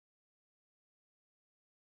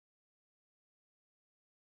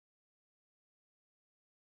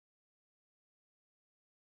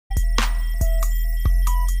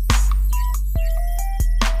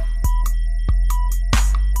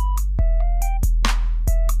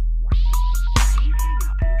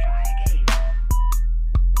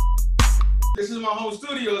my home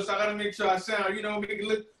studio, so I gotta make sure I sound, you know,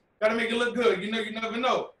 gotta make it look good. You know, you never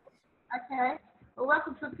know. Okay. Well,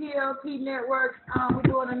 welcome to PLP Network. We're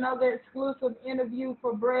doing another exclusive interview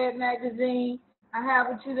for B.R.E.A.D magazine. I have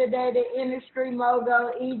with you today the industry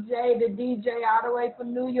mogul, Ejay The DJ, all the way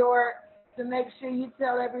from New York. So make sure you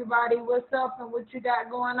tell everybody what's up and what you got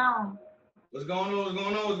going on. What's going on? What's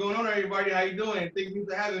going on? What's going on, everybody? How you doing? Thank you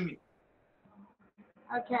for having me.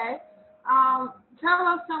 Okay. Tell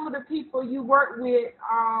us some of the people you worked with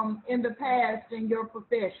in the past in your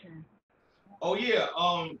profession. Oh yeah.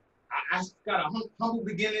 I got a humble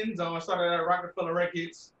beginnings. I started at Rockefeller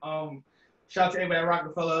Records. Shout out to everybody at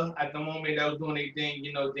Rockefeller at the moment that was doing their thing.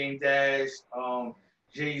 You know, Dame Dash,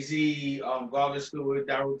 Jay-Z, Garvin Stewart,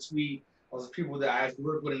 Darryl Tweet. Those people that I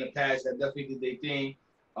worked with in the past that definitely did their thing.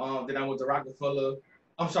 Then I went to Rockefeller.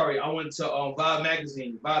 I'm sorry, I went to B.R.E.A.D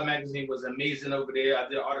magazine. B.R.E.A.D magazine was amazing over there. I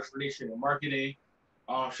did artist relation and marketing.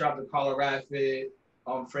 Shout out to Carla Rafford,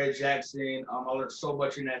 Fred Jackson. I learned so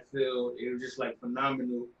much in that field. It was just like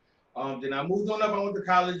phenomenal. Then I moved on up. I went to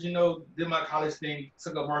college, you know, did my college thing,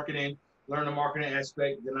 took up marketing, learned the marketing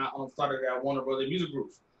aspect. Then I started at Warner Brothers Music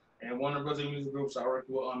Groups. And Warner Brothers Music Groups, I worked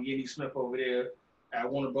with Yenny Smith over there at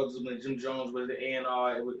Warner Brothers when Jim Jones was the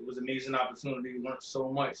A&R. It was an amazing opportunity, learned so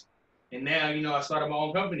much. And now, you know, I started my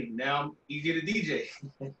own company. Now I'm Ejay The DJ.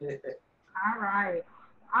 All right.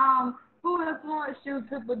 Who influenced you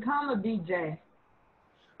to become a DJ?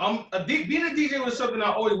 Being a DJ was something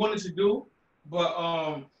I always wanted to do,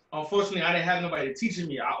 but unfortunately, I didn't have nobody teaching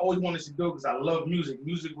me. I always wanted to do it because I love music.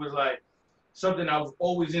 Music was like something I was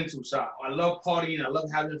always into. So I love partying. I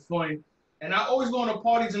love having fun. And I always go to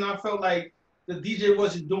parties, and I felt like the DJ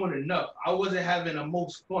wasn't doing enough. I wasn't having the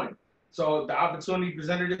most fun. So the opportunity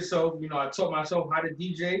presented itself. You know, I taught myself how to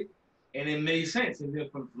DJ, and it made sense. And then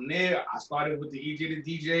from there, I started with the Ejay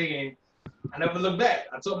The DJ, and I never looked back.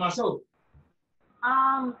 I taught myself.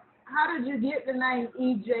 How did you get the name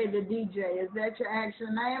Ejay The DJ? Is that your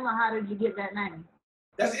actual name, or how did you get that name?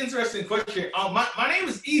 That's an interesting question. My name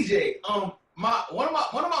is Ejay. One of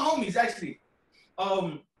my homies actually,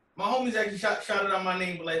 my homies actually shouted out my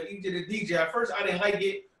name like Ejay The DJ. At first, I didn't like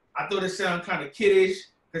it. I thought it sounded kind of kiddish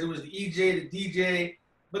because it was the Ejay The DJ.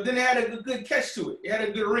 But then it had a good catch to it. It had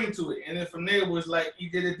a good ring to it. And then from there, it was like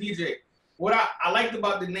Ejay The DJ. What I liked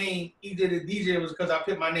about the name Ejay The DJ was because I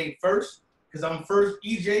put my name first. Because I'm first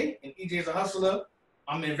Ejay, and Ejay is a hustler.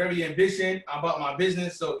 I'm very ambitious about my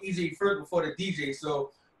business, so Ejay first before the DJ.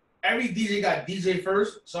 So every DJ got DJ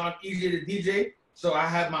first, so I'm Ejay The DJ. So I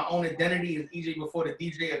have my own identity as Ejay before the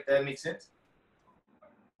DJ, if that makes sense.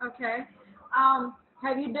 Okay.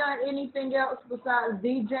 Have you done anything else besides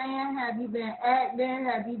DJing? Have you been acting?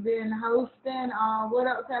 Have you been hosting? What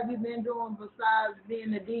else have you been doing besides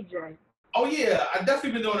being a DJ? Oh yeah, I've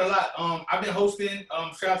definitely been doing a lot. I've been hosting.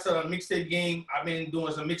 Shout out to the mixtape game. I've been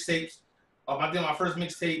doing some mixtapes. I did my first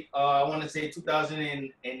mixtape. I want to say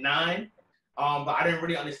 2009. But I didn't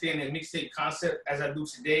really understand the mixtape concept as I do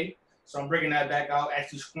today. So I'm bringing that back out.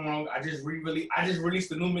 Actually strong. I just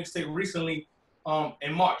released a new mixtape recently.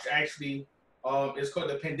 In March actually. It's called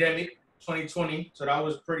The Pandemic 2020. So that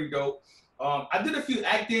was pretty dope. I did a few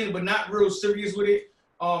acting, but not real serious with it.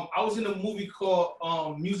 I was in a movie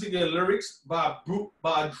called Music and Lyrics by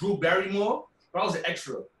Drew Barrymore, but I was an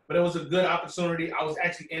extra. But it was a good opportunity. I was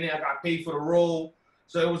actually in it. I got paid for the role,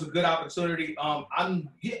 so it was a good opportunity. I'm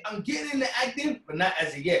getting into acting, but not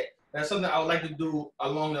as of yet. That's something I would like to do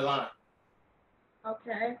along the line.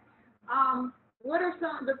 Okay. What are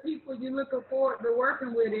some of the people you're looking forward to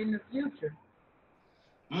working with in the future?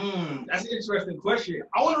 That's an interesting question.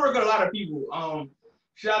 I want to work with a lot of people.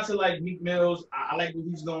 Shout out to like Meek Mills. I like what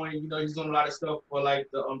he's doing. You know, he's doing a lot of stuff for like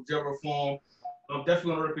the jail reform. I'm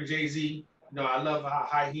definitely gonna work with Jay-Z. You know, I love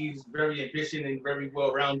how he's very ambitious and very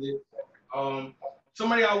well rounded.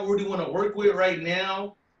 Somebody I really want to work with right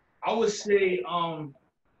now, I would say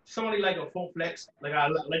somebody like a Funk Flex. Like I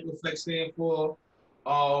like what Flex stand for.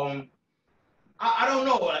 I don't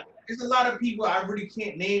know. There's a lot of people I really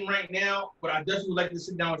can't name right now, but I definitely would like to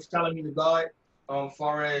sit down with Charlamagne Tha God.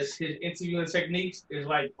 Far as his interviewing techniques is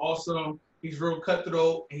like awesome. He's real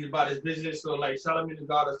cutthroat and he's about his business. So like Charlamagne Tha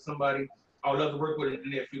God is somebody I would love to work with in the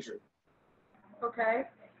near future. Okay.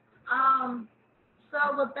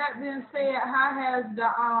 So with that being said, how has the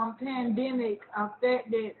pandemic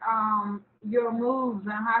affected your moves,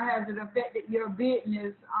 and how has it affected your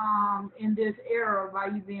business in this era by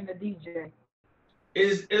you being a DJ?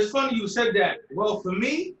 It's funny you said that. Well, for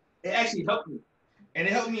me, it actually helped me. And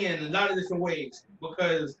it helped me in a lot of different ways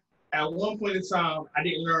because at one point in time,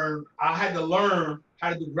 I had to learn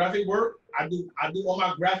how to do graphic work. I do all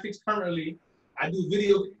my graphics currently. I do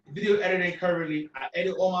video editing currently. I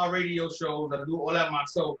edit all my radio shows. I do all that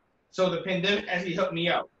myself. So the pandemic actually helped me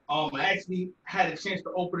out. I actually had a chance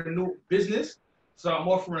to open a new business. So I'm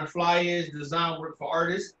offering flyers, design work for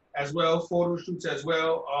artists as well, photo shoots as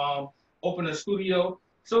well. Open a studio.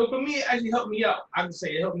 So for me, it actually helped me out. I can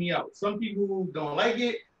say it helped me out. Some people don't like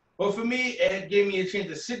it, but for me, it gave me a chance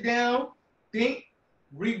to sit down, think,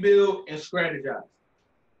 rebuild, and strategize.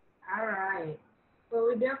 All right. Well,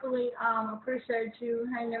 we definitely appreciate you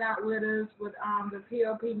hanging out with us with the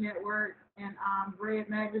PLP Network and B.R.E.A.D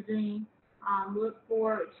magazine. Look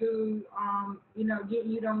forward to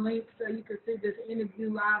getting you them links so you can see this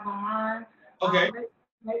interview live online. Okay.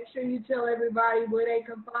 Make sure you tell everybody where they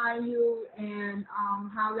can find you and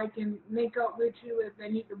how they can link up with you if they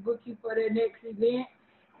need to book you for their next event.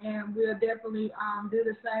 And we'll definitely do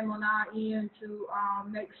the same on our end to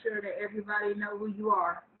make sure that everybody know who you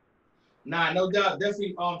are. Nah, no doubt.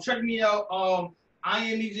 Definitely check me out.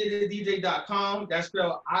 IamEjayTheDJ.com. That's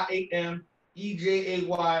spelled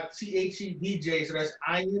IamEjayTheDJ. So that's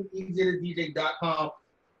IamEjayTheDJ.com.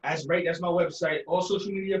 That's right. That's my website. All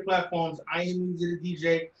social media platforms, I am EJ the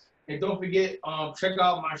DJ. And don't forget, check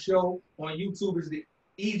out my show on YouTube. It's the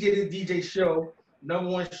EJ the DJ show,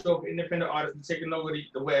 #1 show for independent artists taking over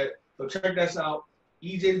the web. So check that out.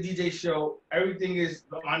 EJ the DJ show. Everything is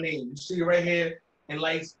my name. You see it right here in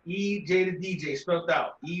lights. EJ the DJ spelled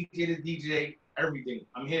out. EJ the DJ. Everything.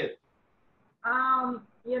 I'm here.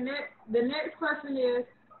 The next question is,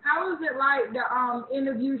 how is it like to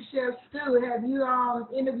interview Chef Stu? Have you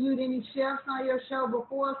interviewed any chefs on your show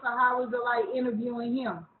before? So how was it like interviewing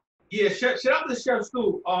him? Yeah, shout out to Chef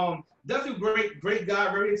Stu. Definitely great guy,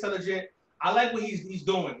 very intelligent. I like what he's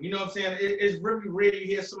doing. You know what I'm saying? It's really rare to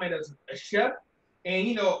hear somebody that's a chef.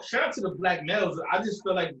 And shout out to the black males. I just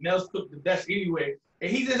feel like males cook the best anyway. And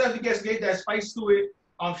he just has to get that spice to it.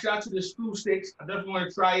 Shout out to the stew sticks. I definitely want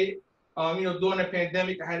to try it. During the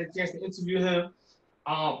pandemic, I had a chance to interview him.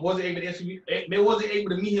 Wasn't able to wasn't able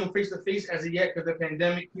to meet him face to face as of yet because of the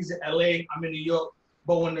pandemic. He's in LA, I'm in New York.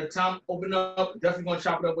 But when the time opened up, definitely gonna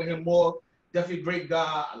chop it up with him more. Definitely a great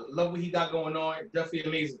guy. I love what he got going on. Definitely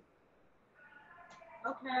amazing.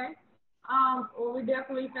 Okay. Well, we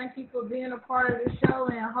definitely thank you for being a part of the show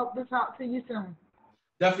and I hope to talk to you soon.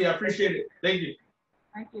 Definitely, I appreciate it. Thank you.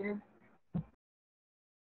 Thank you.